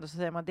jobbigt händer så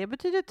säger man det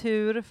betyder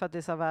tur för att det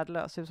är så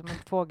värdelöst, som en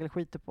fågel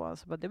skiter på en,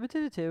 så bara, det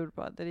betyder tur,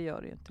 bara, det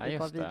gör det ju inte, det är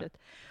bara vidrigt.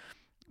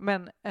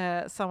 Men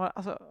samma,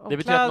 alltså, det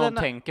betyder att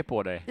någon tänker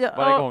på dig.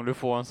 Varje gång du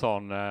får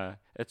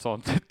ett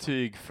sånt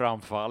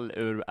tygframfall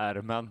ur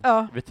ärmen,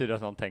 det betyder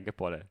att någon tänker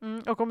på dig.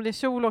 Och om din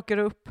kjol åker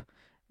upp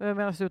medan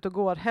du är ute och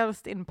går,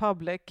 helst in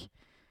public,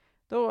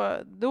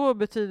 då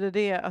betyder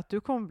det att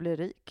du kommer bli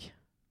rik.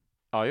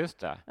 Ja, just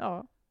det.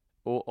 Ja.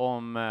 Och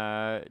om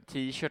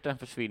t-shirten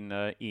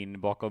försvinner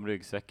in bakom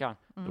ryggsäcken,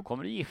 då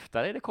kommer du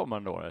gifta dig det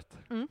kommande året.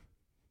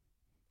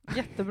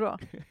 Jättebra.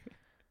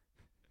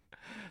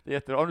 Det är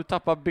jättebra. Om du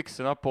tappar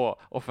byxorna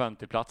på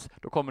offentlig plats,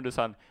 då kommer du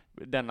sen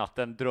den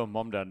natten drömma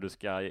om den du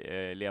ska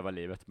leva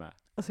livet med.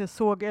 Alltså jag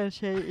såg en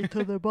tjej i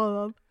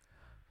tunnelbanan.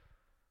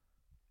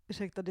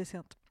 Ursäkta, det är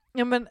sent.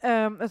 Ja, men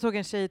jag såg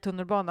en tjej i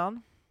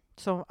tunnelbanan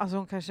som, alltså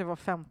hon kanske var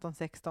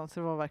 15-16, så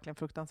det var verkligen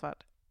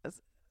fruktansvärt.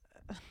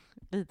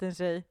 Liten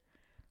tjej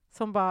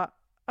som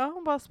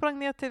hon bara sprang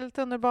ner till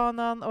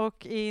tunnelbanan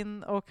och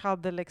in och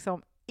hade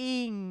liksom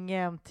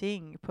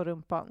ingenting på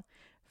rumpan.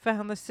 För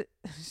hennes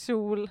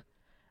kjol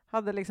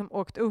hade liksom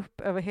åkt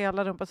upp över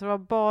hela rumpan, så det var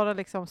bara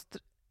liksom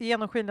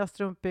genomskinliga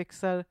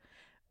strumpbyxor,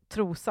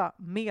 trosa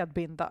med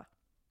binda.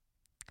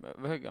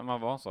 Hur gammal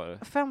var hon, sa du?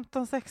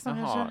 15-16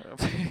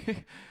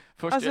 kanske.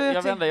 Först,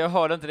 alltså, jag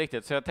hörde inte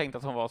riktigt, så jag tänkte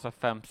att hon var så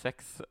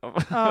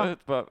 5-6.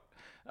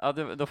 Ja,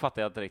 då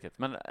fattar jag inte riktigt.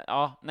 Men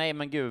ja, nej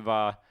men gud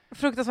vad...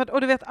 Fruktansvärt.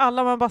 Och du vet,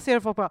 alla man bara ser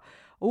folk bara,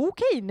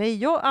 okej, nej,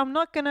 I'm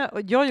not gonna...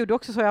 Och jag gjorde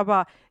också så,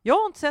 jag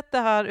har inte sett det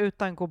här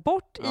utan gå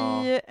bort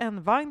i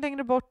en vagn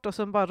längre bort, och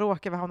sen bara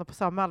råkar vi hamna på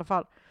samma i alla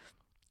fall.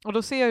 Och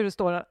då ser jag hur det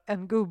står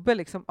en gubbe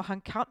liksom, och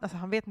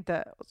han vet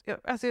inte...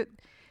 Alltså,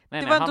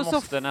 det var inte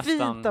så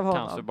fint av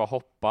honom. Kanske bara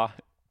hoppa.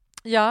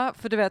 Ja,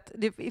 för du vet,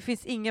 det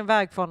finns ingen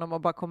väg för honom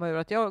att bara komma ur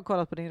att jag har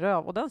kollat på din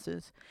röv och den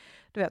syns.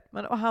 Du vet,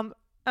 men och han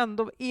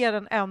ändå är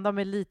den enda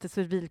med lite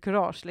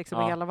civilkurage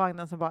liksom i hela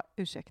vagnen som bara,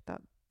 ursäkta,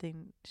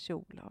 din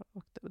kjol har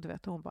åkt. Och du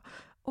vet, hon bara,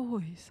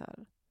 oj, så här.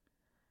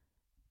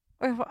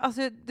 Och jag bara,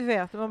 alltså du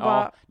vet, man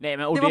bara... Nej,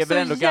 men och det är väl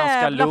ändå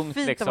ganska lugnt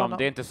liksom.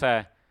 Det är inte så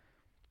här,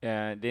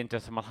 det är inte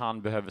som att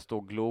han behöver stå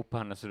och glo på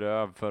hennes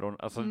röv för hon,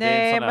 alltså, nej,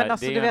 det är en men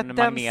alltså det är du en vet,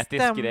 den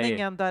magnetisk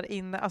stämningen grej. där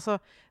inne, alltså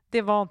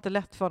det var inte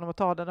lätt för honom att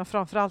ta den, och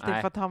framförallt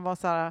inte för att han var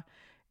så här,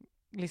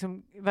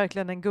 liksom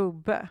verkligen en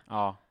gubbe.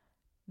 Ja.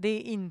 Det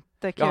är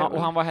inte kul. Ja,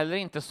 och han var heller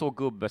inte så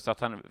gubbe så att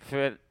han,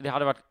 för det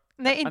hade varit...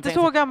 Nej, inte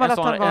så gammal att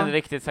han var... En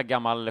riktigt så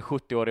gammal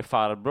 70-årig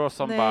farbror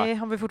som nej,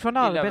 han var fortfarande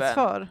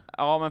arbetsför.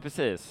 Ja, men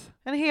precis.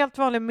 En helt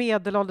vanlig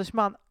medelålders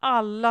man.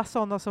 Alla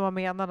sådana som var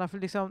med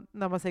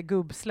när man säger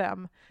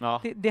gubbslem.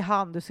 Ja. Det är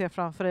han du ser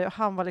framför dig.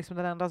 Han var liksom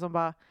den enda som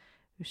bara,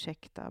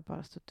 ursäkta,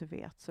 bara så att du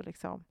vet. Så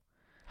liksom.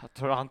 Jag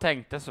tror han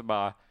tänkte så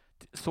bara,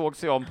 såg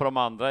sig om på de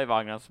andra i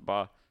vagnen så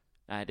bara,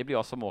 nej, det blir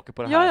jag som åker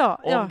på det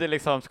här. Om det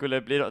liksom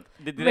skulle bli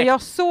direkt, men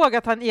jag såg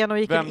att han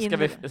genomgick vem ska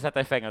vi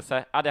sätta i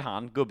fängelse? Ja, det är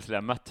han,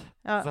 gubbslemmet.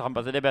 Så han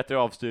bara, det är bättre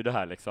att avstyra det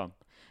här liksom.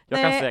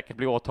 Jag kan säkert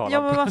bli åtalad.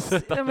 Ja,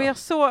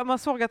 men man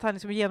såg att han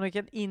liksom genomgick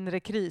en inre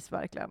kris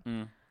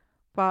verkligen.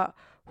 Bara,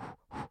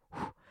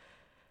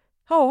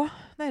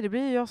 nej, det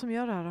blir jag som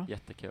gör det här då.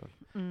 Jättekul.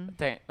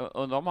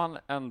 Undrar om man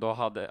ändå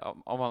hade,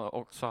 om man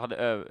också hade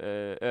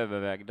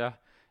övervägde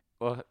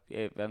och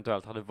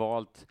eventuellt hade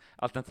valt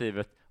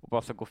alternativet och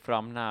bara så gå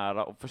fram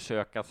nära och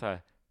försöka så här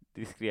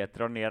diskret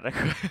dra ner det.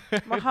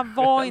 Men han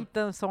var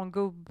inte en sån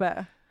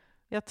gubbe.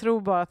 Jag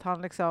tror bara att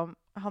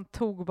han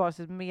tog bara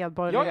sitt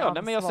medborgerliga ansvar.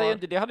 Nej, men jag säger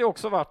inte, det hade ju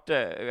också varit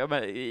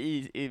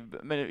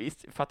men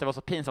för att det var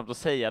så pinsamt att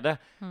säga det.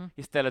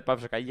 Istället bara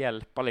försöka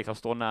hjälpa, liksom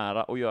stå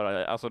nära och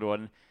göra alltså då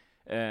en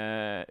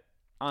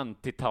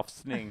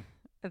antitafsning.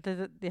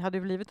 Det hade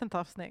ju blivit en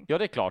tafsning. Ja,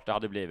 det är klart det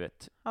hade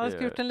blivit. Han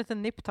hade gjort en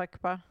liten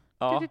nipptack bara.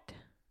 Ja.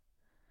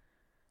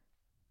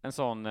 En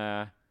sån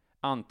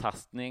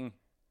antastning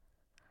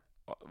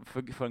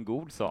för en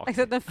god sak.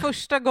 Exakt, den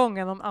första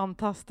gången de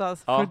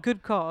antastas för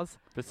good cause.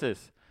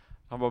 Precis.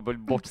 Han var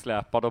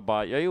bortsläpad och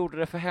bara, jag gjorde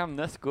det för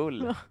hennes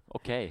skull. Ja.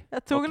 Okej.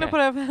 Jag tog henne på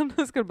det för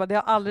hennes skull. Det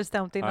har aldrig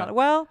stämt innan.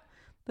 Well,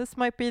 this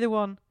might be the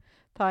one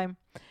time.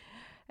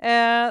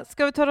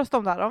 Ska vi ta röst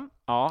om det här då?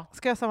 Ja.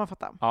 Ska jag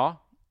sammanfatta? Ja.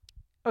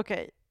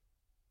 Okej.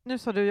 Nu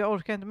sa du, jag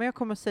orkar inte, men jag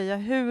kommer säga,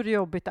 hur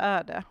jobbigt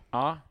är det?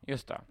 Ja,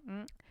 just det.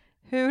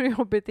 Hur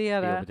jobbigt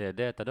är det? Hur jobbigt är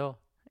detta då?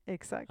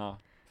 Exakt. Ja,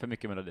 för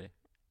mycket melodi.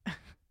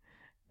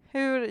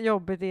 Hur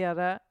jobbigt är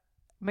det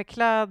med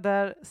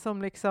kläder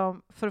som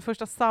liksom för det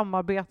första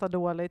samarbetar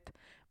dåligt,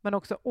 men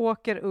också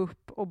åker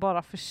upp och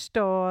bara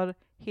förstör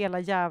hela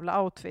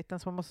jävla outfiten,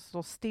 så man måste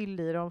stå still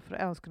i dem för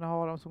att ens kunna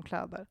ha dem som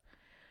kläder.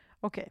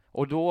 Okej.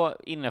 Och då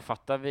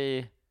innefattar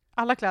vi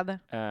alla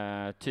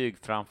kläder.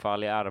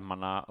 Tygframfall i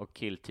armarna och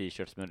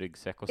kill-t-shirts med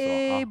ryggsäck och så.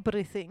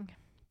 Everything.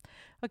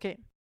 Okej.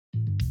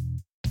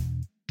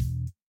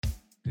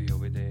 Hur gör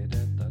vi det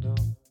detta då?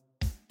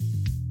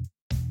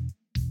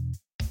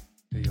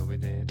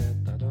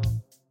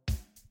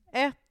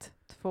 1,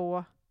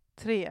 2,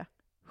 3.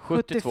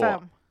 72.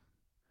 75.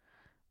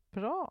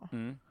 Bra.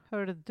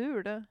 Hörde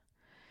du det?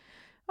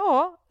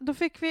 Ja, då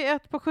fick vi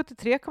ett på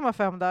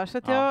 73,5 där. Så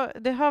att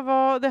det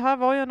här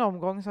var ju en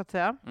omgång så att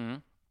säga.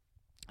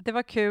 Det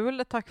var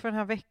kul. Tack för den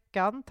här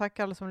veckan. Tack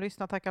alla som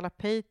lyssnar. Tack alla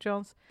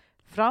Patreons.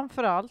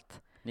 Framför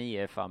allt. Ni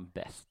är fan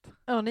bäst.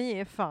 Ja, ni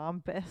är fan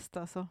bäst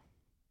alltså.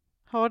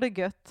 Ha det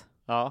gött.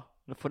 Ja,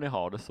 då får ni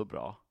ha det så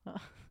bra.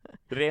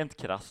 Rent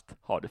krasst,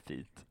 ha det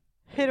fint.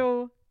 Hej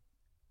då.